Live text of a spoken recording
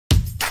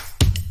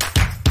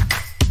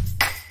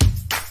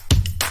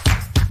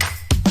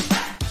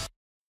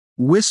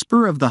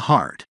Whisper of the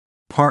Heart,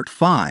 Part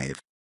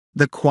 5,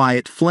 The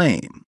Quiet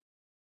Flame.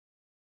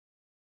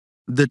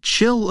 The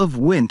chill of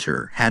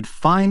winter had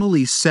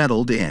finally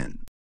settled in,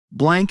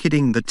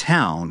 blanketing the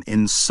town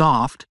in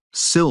soft,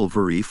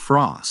 silvery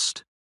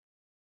frost.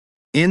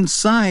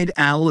 Inside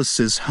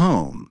Alice's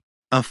home,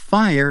 a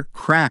fire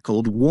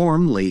crackled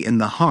warmly in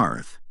the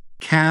hearth,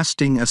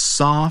 casting a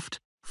soft,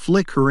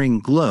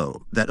 flickering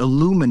glow that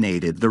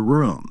illuminated the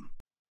room.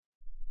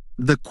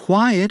 The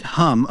quiet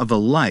hum of a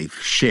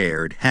life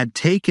shared had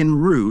taken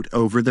root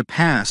over the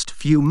past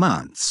few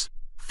months,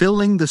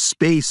 filling the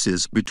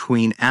spaces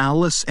between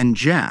Alice and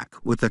Jack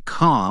with a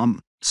calm,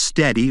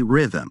 steady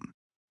rhythm.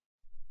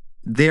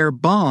 Their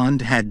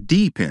bond had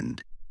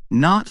deepened,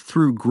 not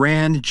through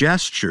grand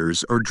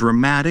gestures or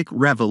dramatic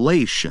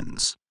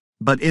revelations,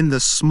 but in the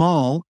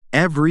small,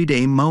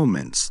 everyday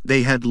moments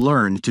they had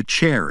learned to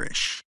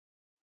cherish.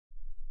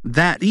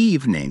 That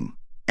evening,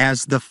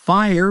 as the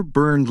fire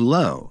burned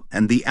low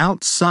and the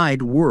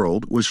outside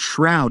world was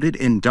shrouded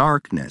in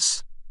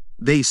darkness,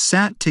 they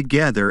sat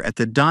together at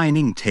the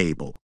dining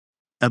table,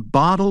 a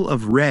bottle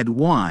of red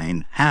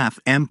wine half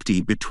empty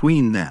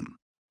between them.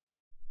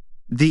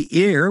 The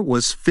air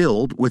was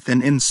filled with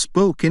an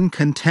unspoken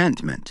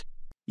contentment,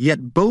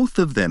 yet both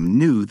of them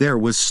knew there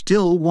was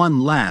still one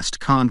last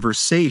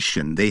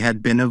conversation they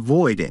had been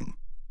avoiding,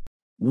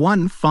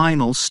 one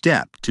final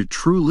step to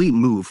truly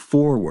move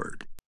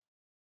forward.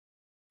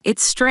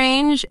 It's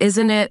strange,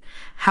 isn't it,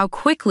 how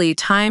quickly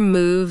time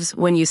moves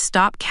when you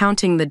stop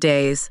counting the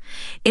days.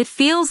 It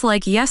feels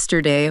like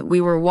yesterday we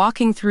were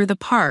walking through the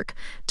park,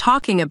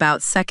 talking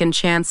about second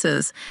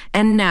chances,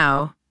 and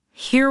now,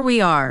 here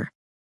we are.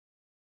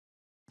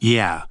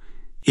 Yeah,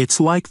 it's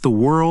like the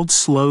world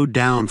slowed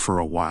down for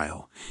a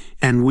while,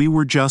 and we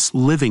were just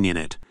living in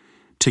it,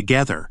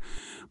 together.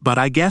 But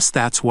I guess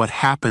that's what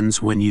happens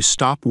when you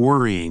stop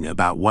worrying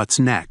about what's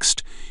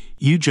next.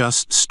 You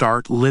just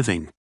start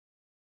living.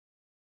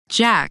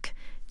 Jack,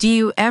 do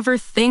you ever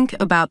think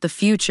about the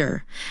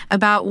future,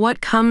 about what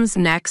comes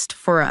next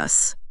for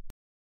us?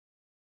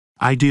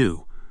 I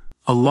do.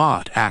 A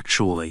lot,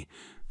 actually.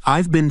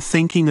 I've been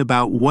thinking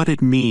about what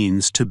it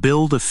means to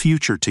build a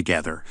future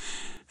together.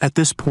 At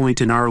this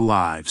point in our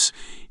lives,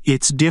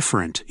 it's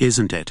different,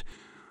 isn't it?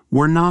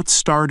 We're not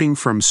starting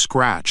from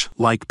scratch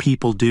like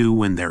people do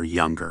when they're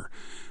younger.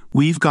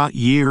 We've got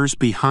years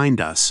behind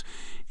us,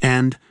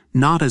 and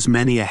not as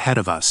many ahead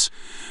of us,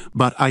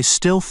 but I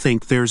still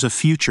think there's a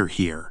future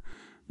here,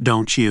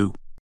 don't you?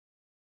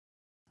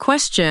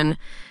 Question: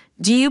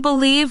 do you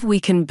believe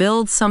we can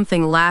build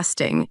something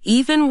lasting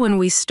even when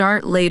we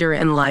start later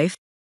in life?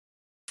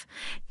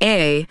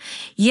 A.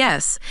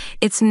 Yes,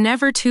 it's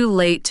never too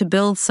late to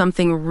build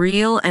something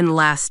real and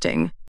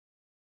lasting.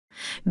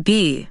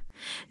 B.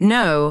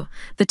 No,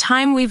 the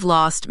time we've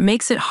lost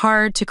makes it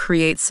hard to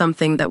create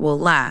something that will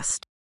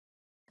last.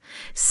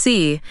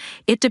 C.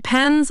 It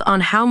depends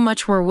on how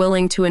much we're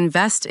willing to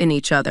invest in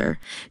each other,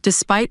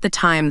 despite the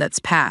time that's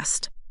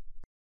passed.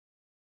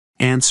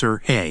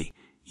 Answer A.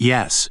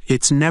 Yes,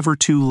 it's never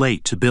too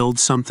late to build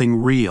something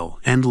real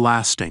and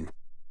lasting.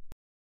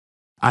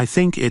 I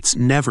think it's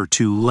never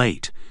too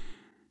late.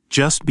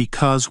 Just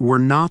because we're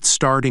not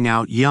starting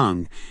out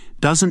young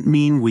doesn't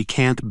mean we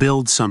can't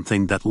build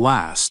something that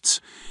lasts.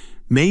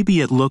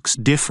 Maybe it looks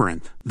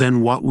different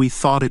than what we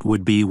thought it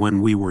would be when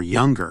we were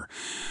younger,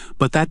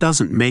 but that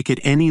doesn't make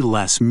it any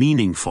less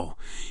meaningful.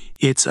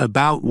 It's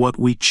about what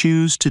we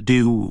choose to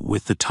do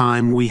with the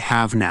time we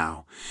have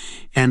now,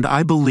 and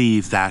I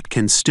believe that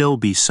can still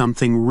be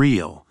something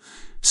real,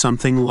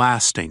 something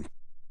lasting.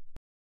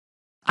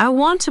 I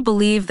want to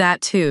believe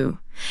that too,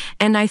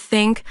 and I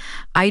think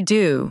I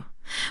do.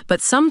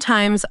 But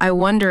sometimes I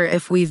wonder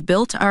if we've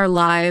built our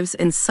lives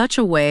in such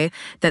a way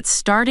that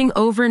starting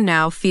over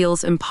now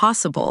feels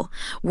impossible.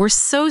 We're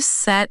so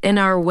set in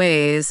our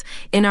ways,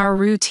 in our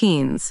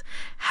routines.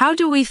 How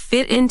do we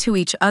fit into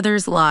each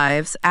other's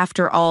lives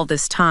after all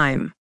this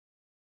time?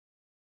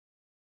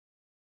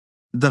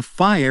 The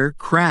fire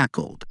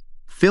crackled,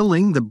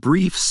 filling the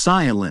brief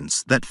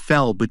silence that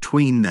fell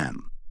between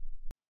them.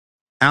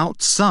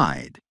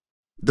 Outside,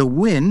 the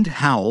wind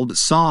howled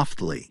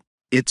softly,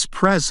 its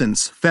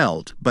presence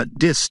felt but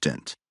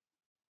distant.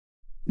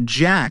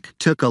 Jack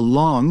took a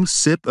long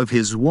sip of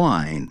his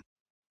wine,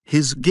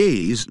 his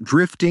gaze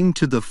drifting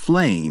to the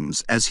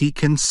flames as he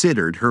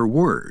considered her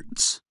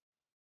words.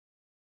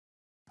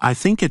 I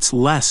think it's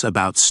less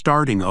about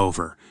starting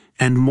over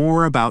and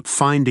more about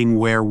finding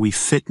where we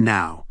fit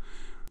now.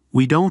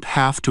 We don't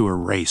have to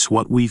erase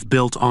what we've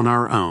built on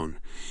our own.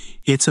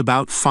 It's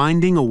about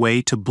finding a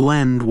way to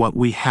blend what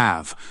we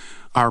have,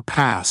 our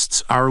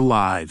pasts, our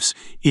lives,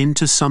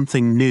 into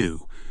something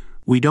new.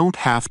 We don't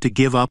have to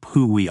give up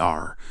who we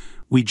are.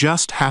 We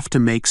just have to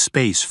make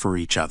space for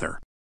each other.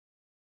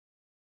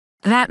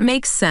 That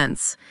makes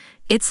sense.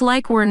 It's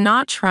like we're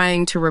not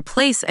trying to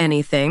replace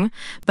anything,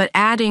 but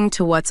adding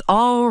to what's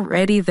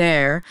already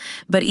there.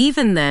 But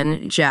even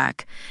then,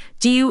 Jack,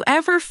 do you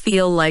ever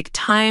feel like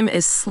time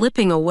is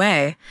slipping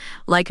away?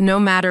 Like no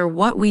matter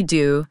what we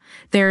do,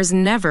 there's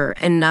never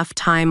enough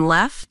time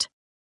left?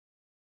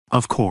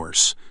 Of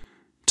course.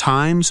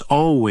 Time's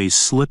always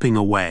slipping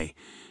away,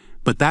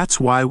 but that's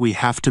why we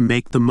have to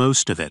make the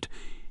most of it.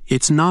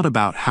 It's not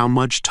about how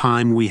much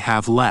time we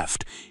have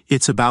left,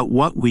 it's about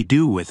what we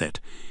do with it.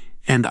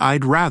 And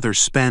I'd rather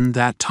spend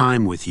that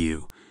time with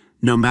you,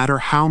 no matter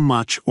how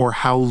much or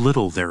how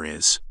little there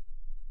is.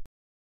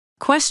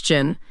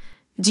 Question: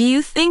 do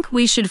you think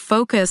we should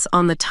focus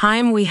on the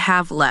time we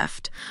have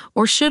left,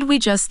 or should we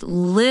just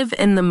live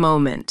in the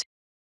moment?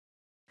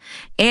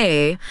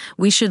 A.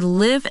 We should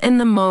live in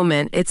the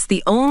moment. It's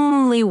the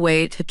only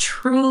way to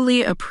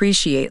truly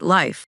appreciate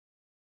life.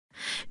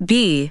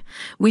 B.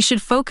 We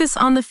should focus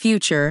on the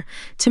future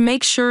to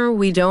make sure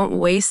we don't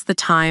waste the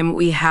time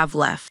we have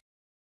left.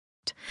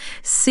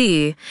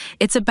 C.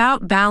 It's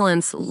about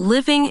balance,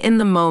 living in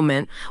the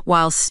moment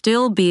while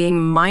still being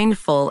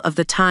mindful of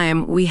the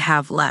time we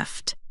have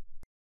left.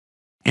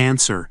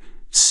 Answer: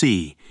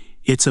 C.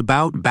 It's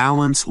about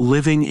balance,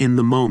 living in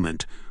the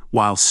moment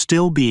while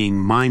still being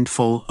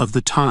mindful of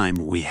the time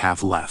we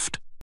have left.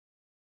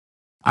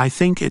 I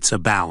think it's a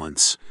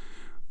balance.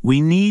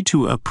 We need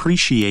to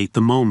appreciate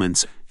the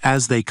moments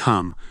as they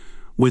come,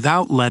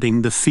 without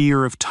letting the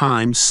fear of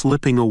time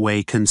slipping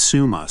away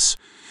consume us.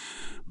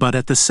 But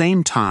at the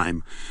same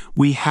time,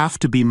 we have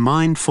to be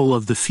mindful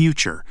of the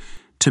future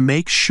to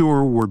make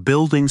sure we're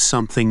building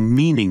something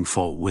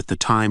meaningful with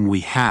the time we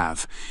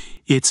have.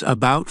 It's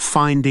about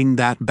finding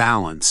that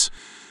balance,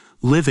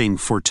 living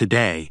for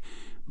today,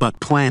 but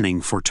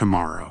planning for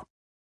tomorrow.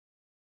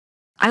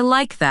 I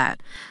like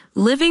that.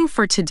 Living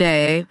for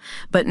today,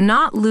 but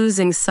not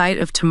losing sight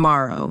of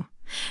tomorrow.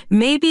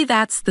 Maybe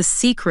that's the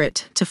secret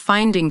to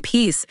finding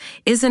peace,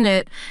 isn't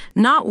it?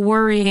 Not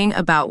worrying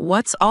about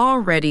what's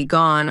already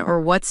gone or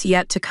what's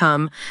yet to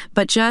come,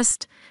 but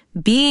just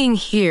being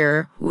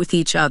here with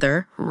each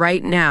other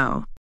right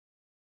now.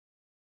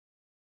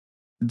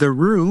 The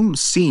room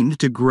seemed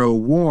to grow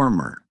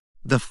warmer,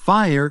 the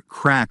fire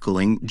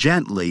crackling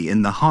gently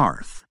in the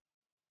hearth.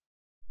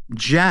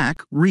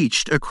 Jack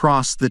reached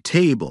across the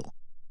table,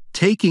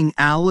 taking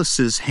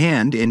Alice's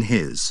hand in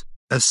his,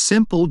 a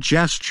simple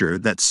gesture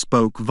that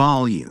spoke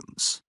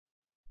volumes.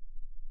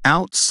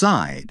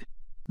 Outside,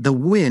 the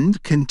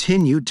wind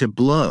continued to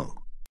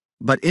blow,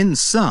 but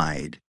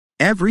inside,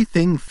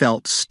 everything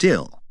felt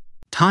still,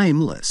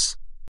 timeless,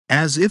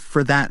 as if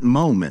for that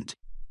moment,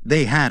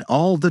 they had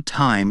all the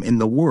time in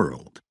the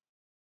world.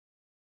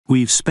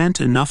 We've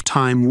spent enough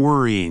time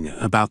worrying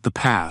about the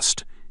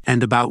past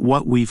and about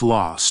what we've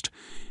lost.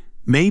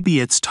 Maybe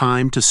it's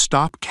time to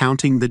stop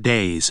counting the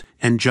days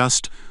and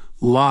just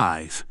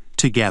live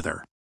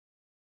together.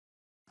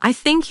 I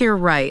think you're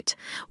right.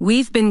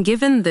 We've been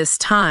given this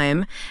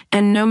time,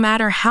 and no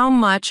matter how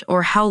much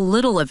or how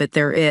little of it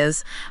there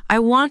is, I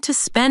want to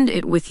spend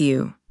it with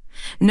you.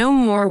 No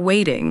more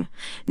waiting,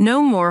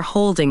 no more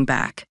holding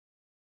back.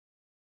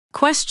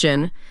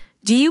 Question: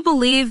 do you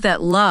believe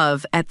that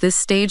love at this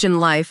stage in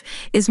life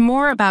is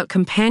more about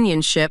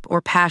companionship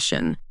or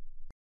passion?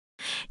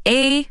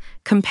 A.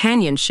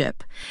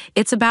 Companionship.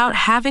 It's about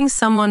having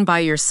someone by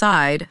your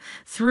side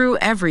through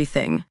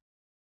everything.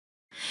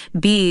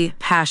 B.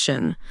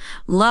 Passion.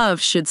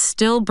 Love should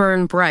still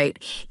burn bright,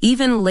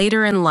 even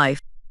later in life.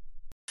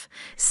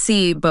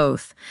 C.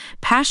 Both.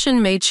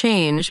 Passion may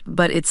change,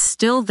 but it's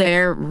still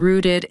there,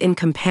 rooted in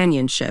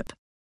companionship.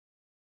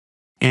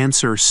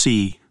 Answer: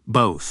 C.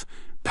 Both.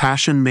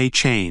 Passion may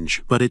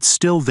change, but it's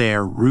still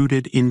there,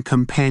 rooted in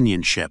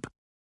companionship.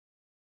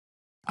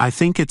 I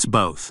think it's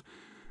both.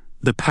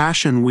 The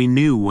passion we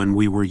knew when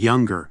we were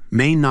younger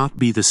may not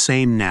be the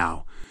same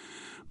now,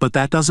 but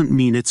that doesn't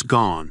mean it's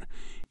gone.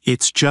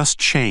 It's just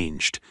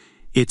changed.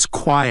 It's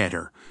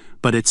quieter,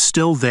 but it's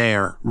still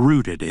there,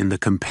 rooted in the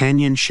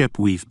companionship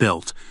we've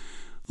built.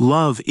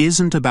 Love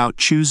isn't about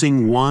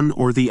choosing one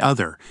or the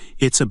other.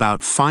 It's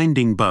about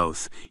finding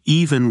both,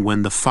 even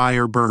when the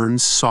fire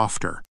burns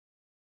softer.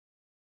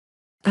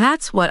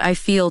 That's what I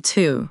feel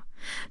too.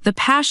 The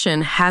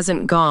passion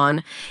hasn't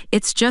gone,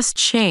 it's just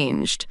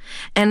changed.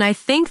 And I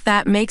think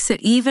that makes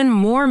it even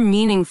more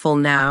meaningful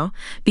now,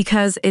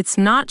 because it's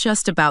not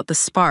just about the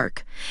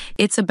spark.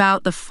 It's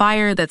about the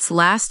fire that's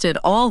lasted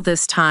all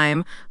this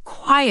time,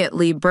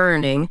 quietly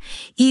burning,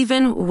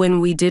 even when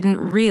we didn't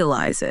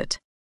realize it.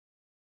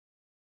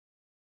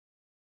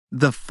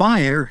 The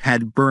fire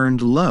had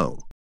burned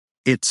low,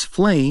 its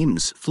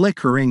flames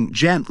flickering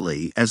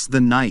gently as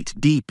the night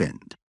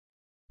deepened.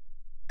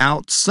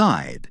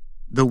 Outside,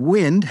 the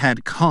wind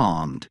had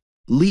calmed,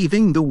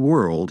 leaving the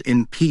world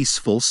in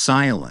peaceful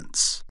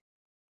silence.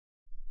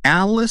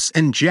 Alice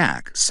and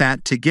Jack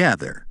sat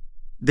together,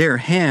 their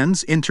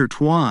hands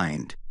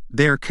intertwined,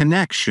 their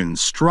connection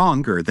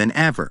stronger than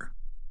ever.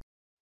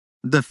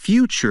 The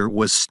future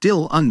was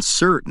still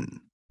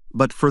uncertain,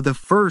 but for the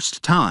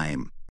first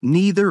time,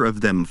 neither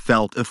of them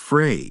felt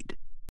afraid.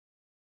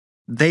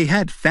 They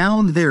had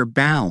found their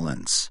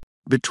balance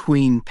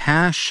between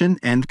passion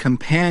and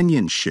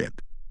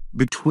companionship,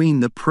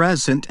 between the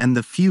present and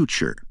the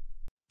future,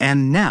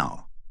 and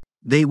now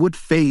they would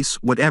face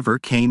whatever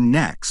came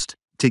next,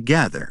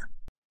 together.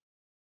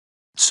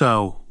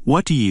 So,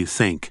 what do you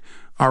think?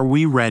 Are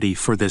we ready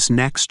for this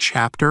next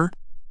chapter?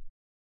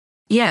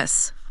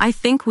 Yes, I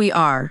think we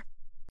are.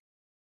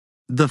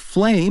 The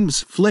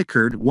flames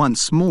flickered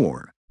once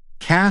more,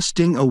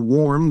 casting a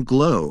warm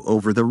glow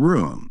over the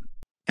room,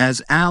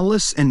 as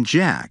Alice and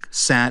Jack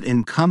sat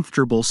in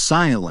comfortable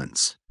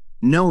silence,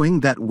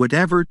 knowing that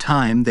whatever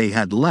time they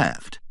had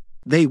left,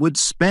 they would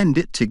spend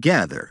it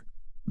together,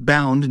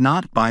 bound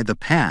not by the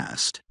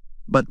past,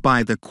 but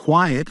by the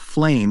quiet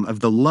flame of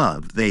the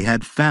love they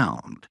had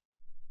found.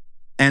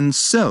 And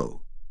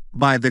so,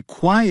 by the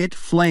quiet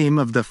flame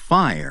of the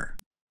fire,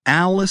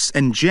 Alice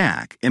and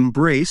Jack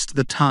embraced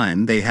the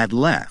time they had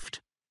left,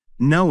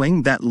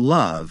 knowing that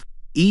love,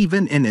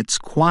 even in its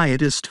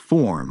quietest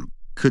form,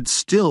 could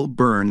still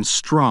burn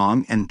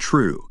strong and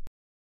true.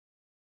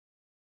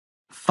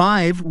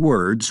 5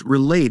 words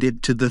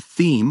related to the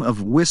theme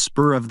of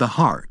Whisper of the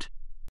Heart.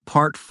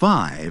 Part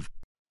 5,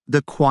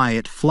 The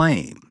Quiet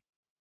Flame.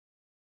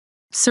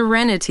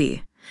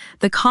 Serenity,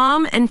 the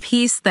calm and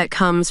peace that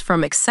comes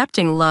from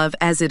accepting love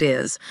as it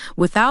is,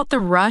 without the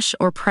rush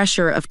or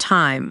pressure of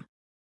time.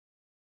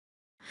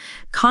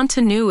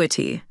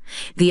 Continuity,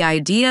 the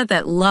idea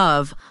that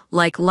love,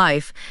 like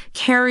life,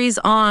 carries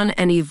on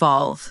and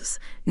evolves,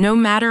 no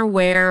matter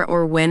where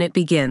or when it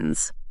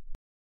begins.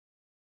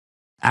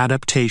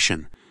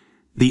 Adaptation,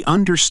 the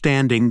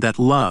understanding that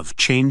love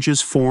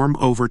changes form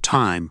over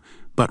time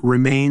but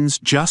remains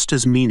just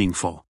as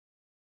meaningful.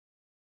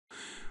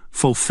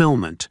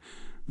 Fulfillment,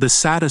 the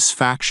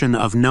satisfaction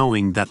of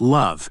knowing that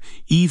love,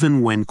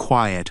 even when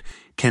quiet,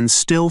 can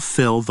still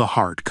fill the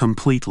heart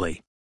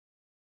completely.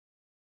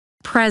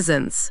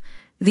 Presence,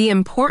 the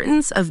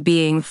importance of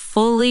being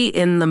fully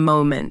in the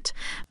moment,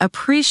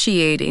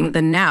 appreciating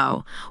the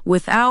now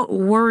without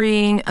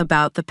worrying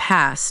about the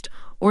past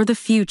or the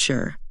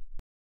future.